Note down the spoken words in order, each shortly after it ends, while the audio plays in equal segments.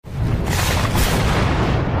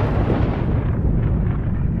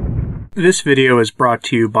This video is brought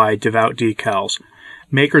to you by Devout Decals,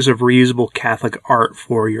 makers of reusable Catholic art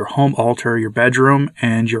for your home altar, your bedroom,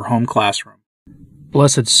 and your home classroom.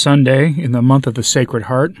 Blessed Sunday in the month of the Sacred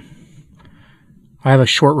Heart. I have a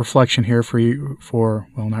short reflection here for you well,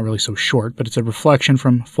 not really so short, but it's a reflection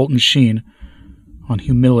from Fulton Sheen on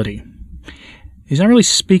humility. He's not really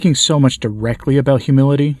speaking so much directly about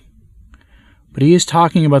humility, but he is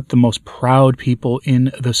talking about the most proud people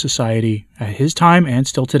in the society at his time and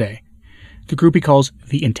still today. The group he calls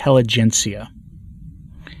the Intelligentsia.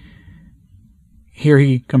 Here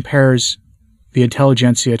he compares the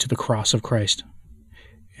Intelligentsia to the cross of Christ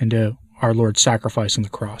and to our Lord's sacrifice on the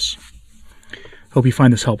cross. Hope you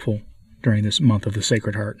find this helpful during this month of the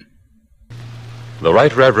Sacred Heart. The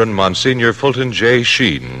Right Reverend Monsignor Fulton J.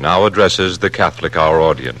 Sheen now addresses the Catholic Hour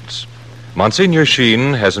audience. Monsignor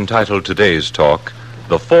Sheen has entitled today's talk,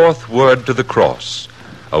 The Fourth Word to the Cross,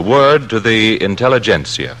 a word to the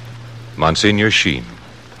Intelligentsia. Monsignor Sheen.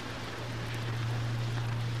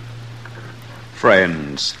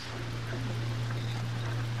 Friends,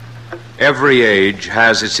 every age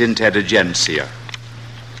has its intelligentsia.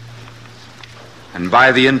 And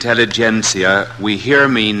by the intelligentsia, we here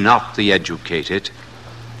mean not the educated,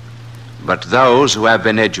 but those who have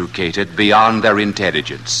been educated beyond their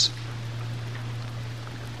intelligence.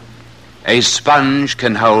 A sponge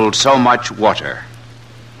can hold so much water.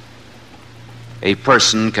 A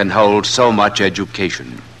person can hold so much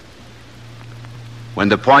education. When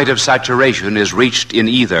the point of saturation is reached in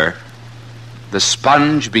either, the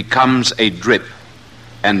sponge becomes a drip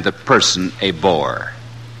and the person a bore.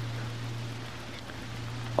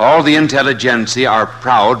 All the intelligentsia are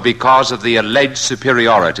proud because of the alleged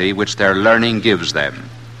superiority which their learning gives them.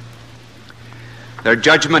 Their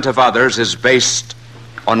judgment of others is based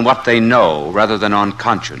on what they know rather than on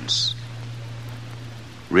conscience.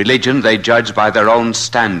 Religion they judge by their own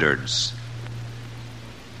standards.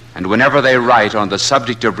 And whenever they write on the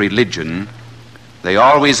subject of religion, they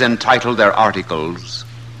always entitle their articles,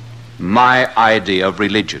 My Idea of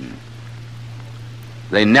Religion.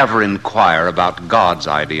 They never inquire about God's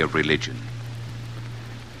idea of religion.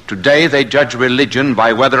 Today they judge religion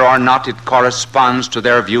by whether or not it corresponds to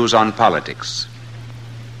their views on politics.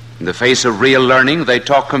 In the face of real learning, they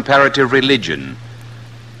talk comparative religion.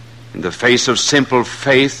 In the face of simple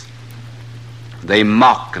faith, they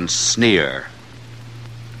mock and sneer.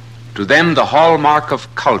 To them, the hallmark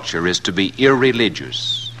of culture is to be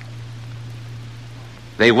irreligious.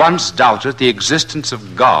 They once doubted the existence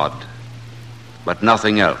of God, but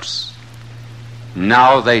nothing else.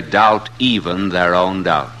 Now they doubt even their own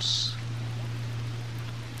doubts.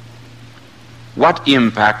 What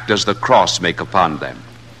impact does the cross make upon them?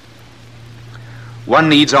 One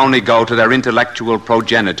needs only go to their intellectual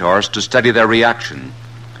progenitors to study their reaction.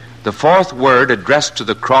 The fourth word addressed to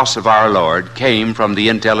the cross of our Lord came from the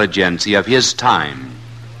intelligentsia of his time,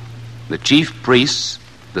 the chief priests,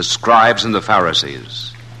 the scribes, and the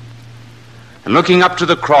Pharisees. And looking up to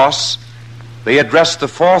the cross, they addressed the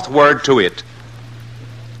fourth word to it.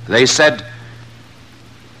 They said,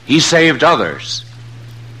 He saved others.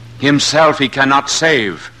 Himself he cannot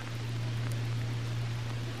save.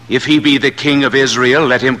 If he be the King of Israel,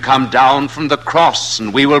 let him come down from the cross,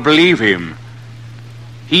 and we will believe him.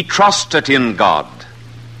 He trusted in God.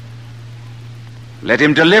 Let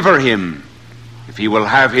him deliver him, if he will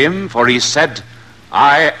have him, for he said,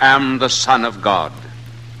 I am the Son of God.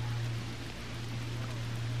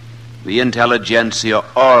 The intelligentsia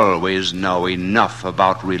always know enough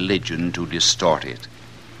about religion to distort it.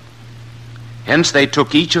 Hence they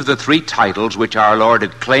took each of the three titles which our Lord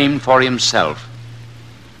had claimed for himself,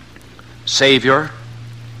 Savior,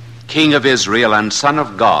 King of Israel, and Son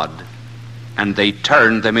of God, and they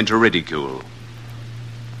turned them into ridicule.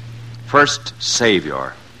 First,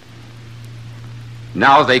 Savior.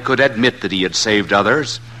 Now they could admit that he had saved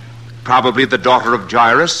others, probably the daughter of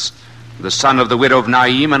Jairus, the son of the widow of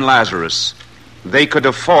Naim and Lazarus. They could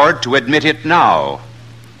afford to admit it now,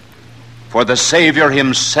 for the Savior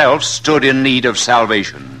himself stood in need of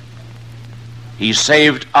salvation. He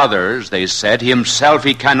saved others, they said, himself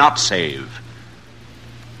he cannot save.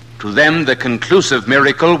 To them the conclusive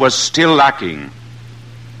miracle was still lacking.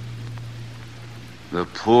 The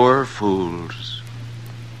poor fools.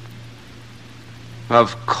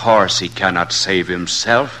 Of course he cannot save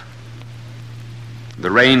himself. The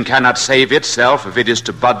rain cannot save itself if it is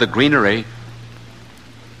to bud the greenery.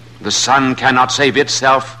 The sun cannot save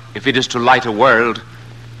itself if it is to light a world.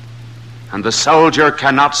 And the soldier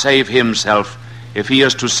cannot save himself if he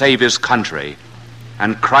is to save his country.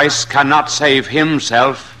 And Christ cannot save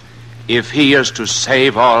himself if he is to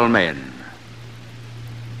save all men.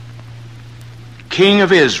 King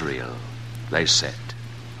of Israel, they said.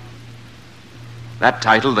 That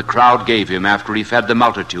title the crowd gave him after he fed the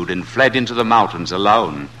multitude and fled into the mountains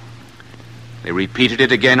alone. They repeated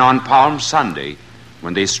it again on Palm Sunday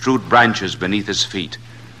when they strewed branches beneath his feet.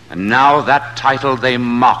 And now that title they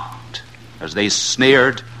mocked as they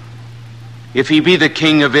sneered, "If he be the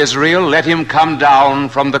King of Israel, let him come down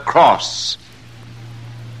from the cross."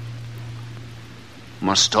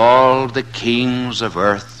 Must all the kings of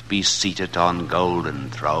earth be seated on golden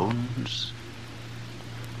thrones?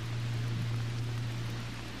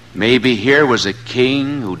 Maybe here was a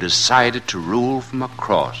king who decided to rule from a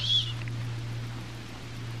cross,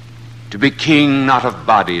 to be king not of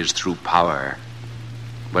bodies through power,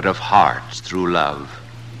 but of hearts through love.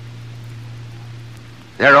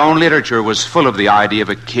 Their own literature was full of the idea of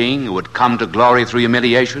a king who would come to glory through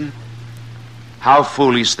humiliation. How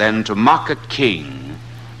foolish then to mock a king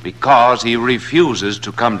because he refuses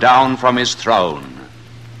to come down from his throne.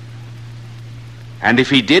 And if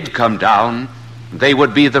he did come down, they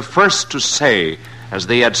would be the first to say, as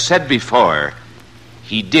they had said before,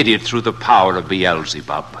 he did it through the power of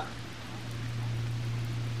Beelzebub.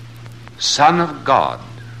 Son of God.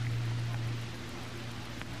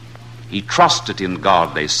 He trusted in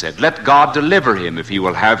God, they said. Let God deliver him if he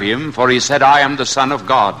will have him, for he said, I am the Son of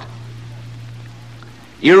God.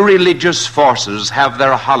 Irreligious forces have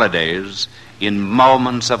their holidays in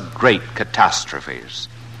moments of great catastrophes.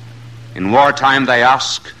 In wartime they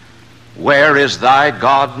ask, where is thy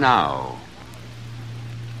God now?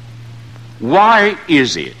 Why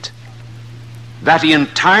is it that in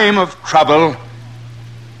time of trouble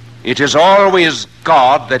it is always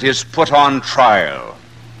God that is put on trial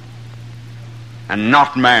and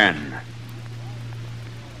not man?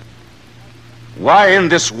 Why in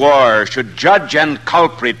this war should judge and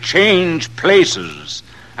culprit change places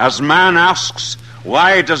as man asks,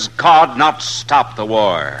 why does God not stop the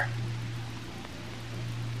war?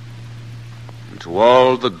 And to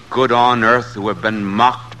all the good on earth who have been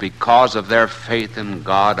mocked because of their faith in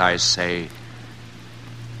God, I say,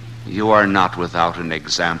 you are not without an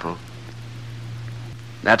example.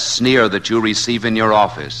 That sneer that you receive in your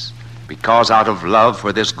office, because out of love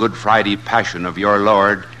for this Good Friday passion of your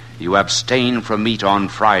Lord, you abstain from meat on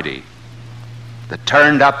Friday. The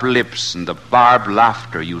turned up lips and the barbed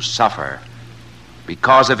laughter you suffer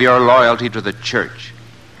because of your loyalty to the church.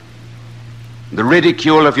 The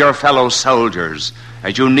ridicule of your fellow soldiers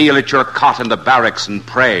as you kneel at your cot in the barracks and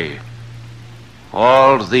pray.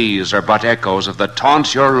 All these are but echoes of the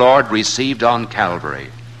taunts your Lord received on Calvary.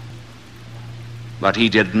 But he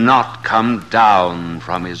did not come down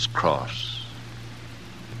from his cross.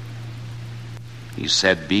 He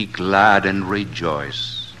said, be glad and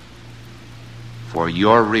rejoice, for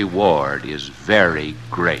your reward is very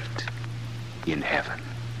great in heaven.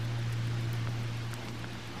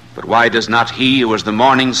 But why does not he who is the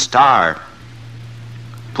morning star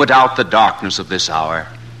put out the darkness of this hour?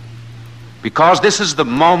 Because this is the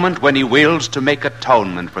moment when he wills to make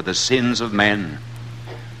atonement for the sins of men.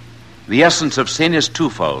 The essence of sin is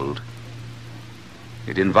twofold.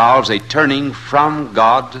 It involves a turning from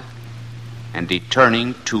God and a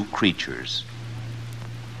turning to creatures.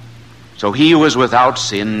 So he who is without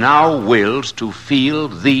sin now wills to feel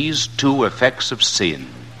these two effects of sin.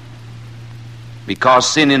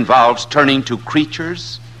 Because sin involves turning to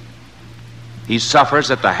creatures, he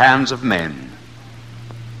suffers at the hands of men.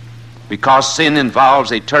 Because sin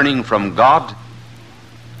involves a turning from God,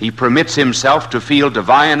 he permits himself to feel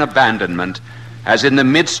divine abandonment, as in the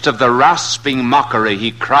midst of the rasping mockery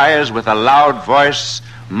he cries with a loud voice,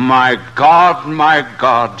 my God,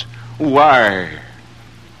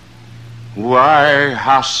 why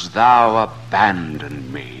hast thou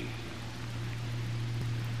abandoned me?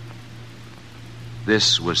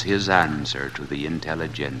 This was his answer to the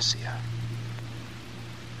Intelligentsia.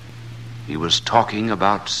 He was talking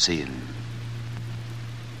about sin,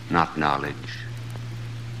 not knowledge.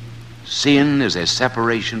 Sin is a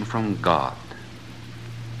separation from God.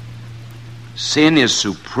 Sin is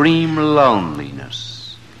supreme loneliness.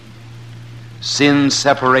 Sin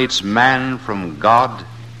separates man from God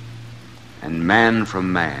and man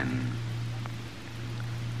from man.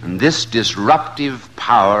 And this disruptive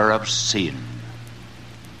power of sin,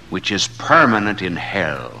 which is permanent in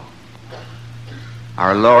hell,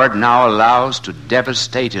 our Lord now allows to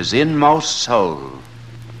devastate his inmost soul,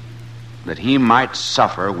 that he might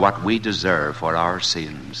suffer what we deserve for our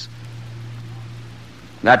sins.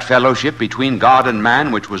 That fellowship between God and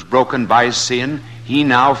man, which was broken by sin, he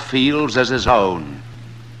now feels as his own.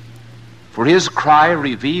 For his cry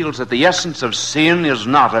reveals that the essence of sin is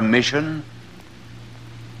not a mission.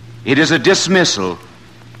 It is a dismissal.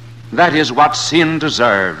 That is what sin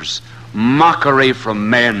deserves. mockery from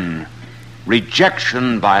men,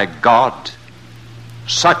 rejection by God.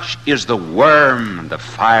 Such is the worm and the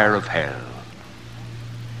fire of hell.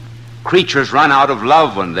 Creatures run out of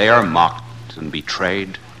love when they are mocked and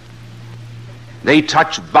betrayed. They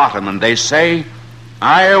touch bottom and they say,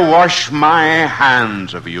 I wash my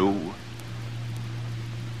hands of you.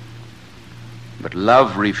 But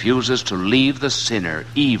love refuses to leave the sinner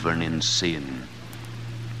even in sin.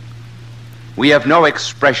 We have no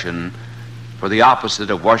expression for the opposite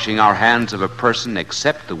of washing our hands of a person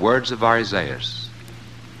except the words of Isaiah.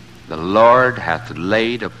 The Lord hath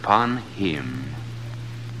laid upon him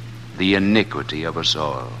the iniquity of us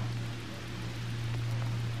all.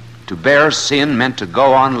 To bear sin meant to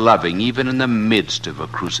go on loving even in the midst of a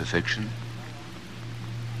crucifixion.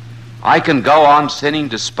 I can go on sinning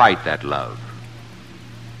despite that love,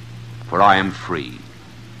 for I am free.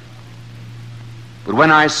 But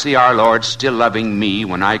when I see our Lord still loving me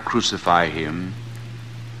when I crucify him,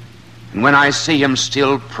 and when I see him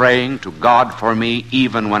still praying to God for me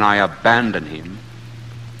even when I abandon him,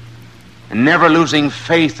 and never losing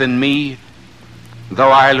faith in me,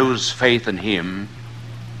 though I lose faith in him,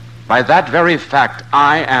 by that very fact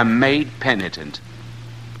I am made penitent.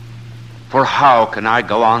 For how can I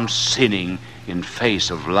go on sinning in face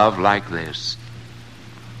of love like this?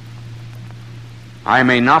 I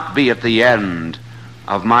may not be at the end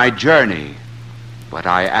of my journey, but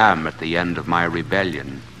I am at the end of my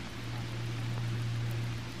rebellion.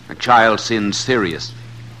 A child sins seriously.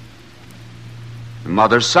 The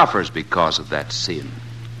mother suffers because of that sin.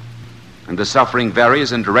 And the suffering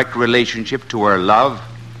varies in direct relationship to her love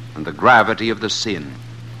and the gravity of the sin.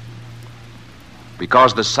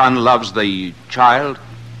 Because the son loves the child,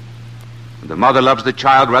 and the mother loves the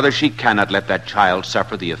child, rather she cannot let that child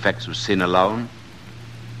suffer the effects of sin alone.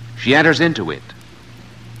 She enters into it.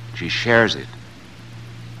 She shares it.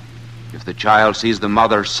 If the child sees the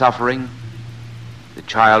mother suffering, the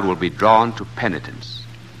child will be drawn to penitence.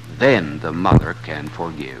 Then the mother can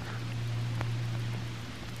forgive.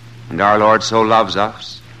 And our Lord so loves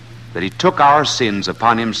us that he took our sins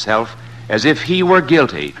upon himself as if he were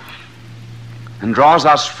guilty, and draws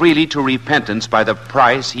us freely to repentance by the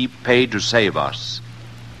price he paid to save us.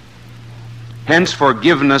 Hence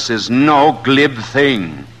forgiveness is no glib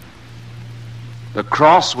thing. The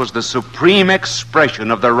cross was the supreme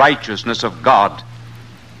expression of the righteousness of God.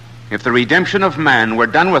 If the redemption of man were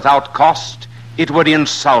done without cost, it would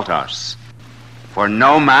insult us. For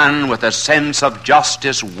no man with a sense of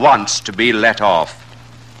justice wants to be let off.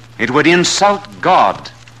 It would insult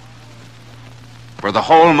God. For the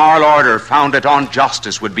whole moral order founded on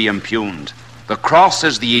justice would be impugned. The cross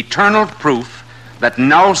is the eternal proof that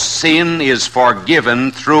no sin is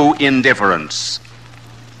forgiven through indifference.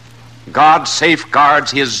 God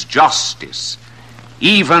safeguards his justice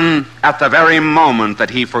even at the very moment that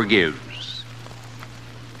he forgives.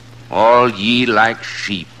 All ye like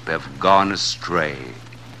sheep have gone astray.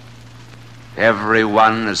 Every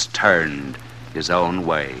one has turned his own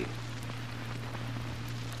way.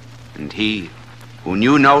 And he who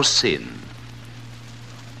knew no sin,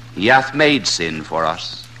 he hath made sin for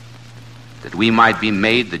us, that we might be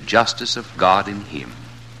made the justice of God in him.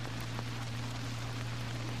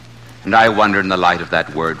 And I wonder, in the light of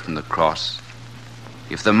that word from the cross,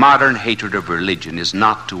 if the modern hatred of religion is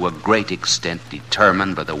not to a great extent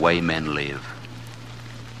determined by the way men live.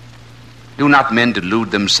 Do not men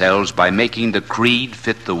delude themselves by making the creed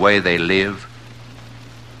fit the way they live,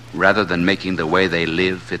 rather than making the way they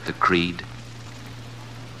live fit the creed?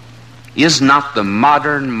 Is not the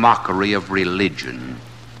modern mockery of religion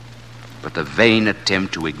but the vain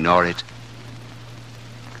attempt to ignore it?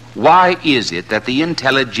 Why is it that the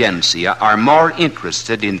intelligentsia are more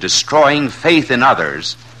interested in destroying faith in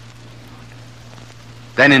others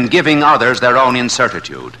than in giving others their own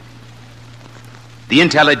incertitude? The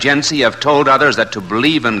intelligentsia have told others that to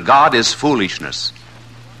believe in God is foolishness.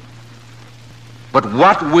 But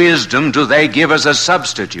what wisdom do they give as a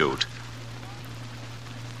substitute?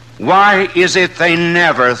 Why is it they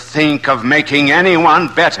never think of making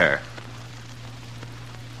anyone better,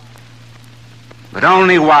 but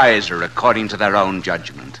only wiser according to their own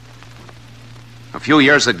judgment? A few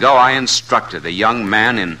years ago, I instructed a young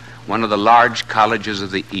man in one of the large colleges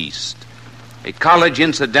of the East, a college,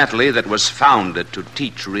 incidentally, that was founded to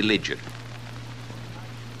teach religion.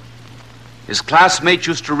 His classmates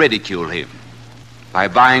used to ridicule him by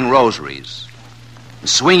buying rosaries and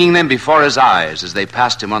swinging them before his eyes as they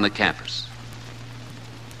passed him on the campus.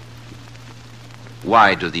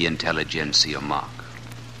 Why do the intelligentsia mock?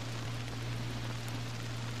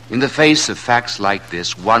 In the face of facts like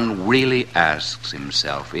this, one really asks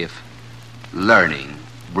himself if learning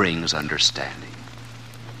brings understanding.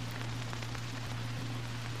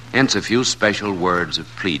 Hence a few special words of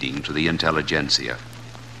pleading to the intelligentsia.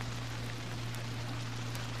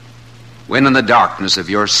 When in the darkness of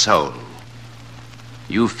your soul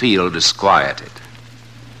you feel disquieted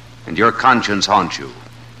and your conscience haunts you,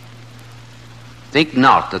 think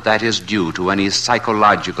not that that is due to any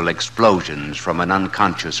psychological explosions from an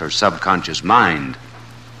unconscious or subconscious mind.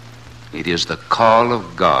 It is the call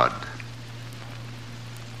of God.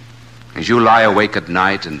 As you lie awake at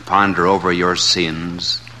night and ponder over your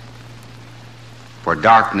sins, for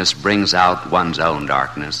darkness brings out one's own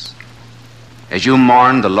darkness, as you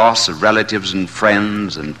mourn the loss of relatives and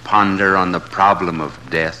friends and ponder on the problem of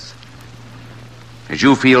death, as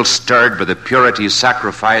you feel stirred by the purity,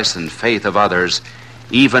 sacrifice, and faith of others,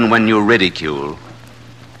 even when you ridicule,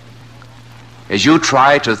 as you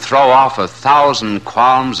try to throw off 1,000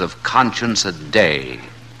 qualms of conscience a day,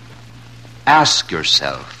 ask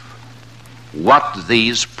yourself what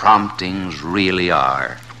these promptings really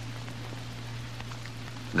are.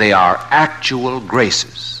 They are actual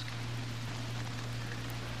graces,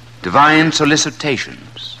 divine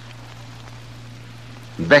solicitations,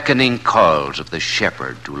 beckoning calls of the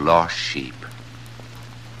shepherd to lost sheep.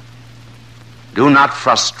 Do not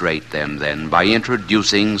frustrate them, then, by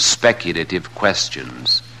introducing speculative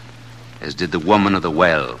questions, as did the woman of the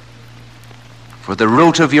well. For the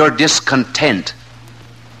root of your discontent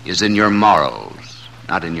is in your morals,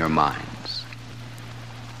 not in your minds.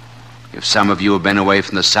 If some of you have been away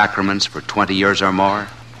from the sacraments for 20 years or more,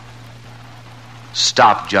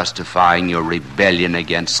 stop justifying your rebellion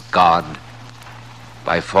against God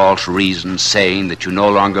by false reasons, saying that you no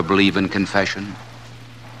longer believe in confession.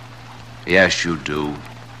 Yes, you do.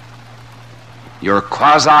 Your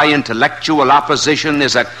quasi-intellectual opposition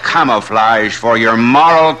is a camouflage for your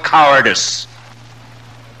moral cowardice.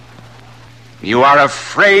 You are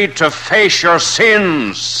afraid to face your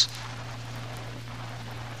sins,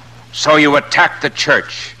 so you attack the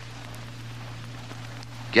church.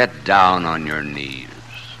 Get down on your knees.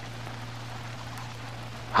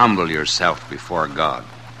 Humble yourself before God.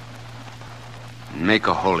 Make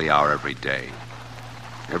a holy hour every day,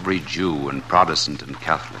 every Jew and Protestant and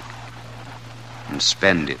Catholic, and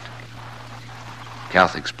spend it,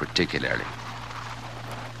 Catholics particularly.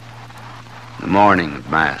 In the morning at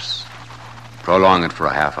Mass, prolong it for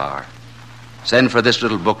a half hour. Send for this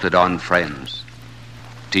little booklet on friends.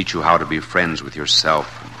 Teach you how to be friends with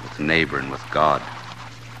yourself, and with the neighbor, and with God.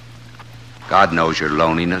 God knows your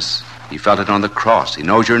loneliness. He felt it on the cross. He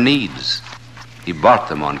knows your needs. He bought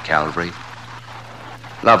them on Calvary.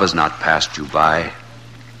 Love has not passed you by.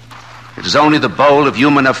 It is only the bowl of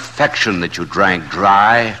human affection that you drank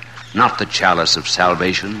dry, not the chalice of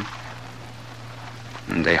salvation.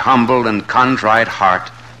 And a humble and contrite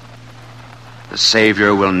heart the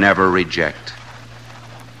Savior will never reject.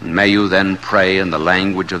 And may you then pray in the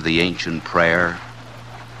language of the ancient prayer,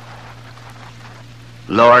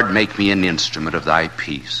 Lord, make me an instrument of thy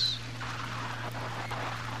peace.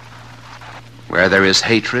 Where there is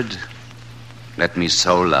hatred, let me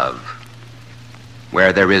sow love.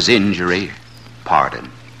 Where there is injury, pardon.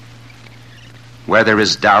 Where there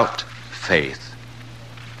is doubt, faith.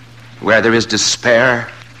 Where there is despair,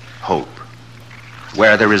 hope.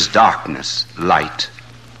 Where there is darkness, light.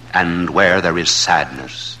 And where there is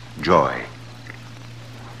sadness, joy.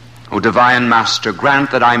 O divine Master,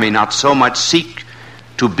 grant that I may not so much seek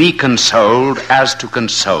to be consoled as to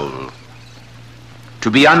console,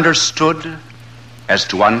 to be understood as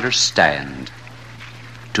to understand,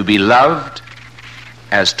 to be loved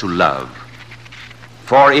as to love.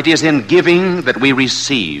 For it is in giving that we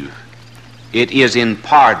receive. It is in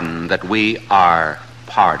pardon that we are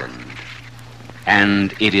pardoned.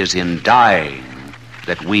 And it is in dying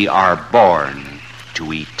that we are born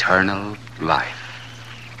to eternal life.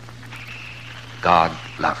 God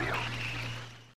love you.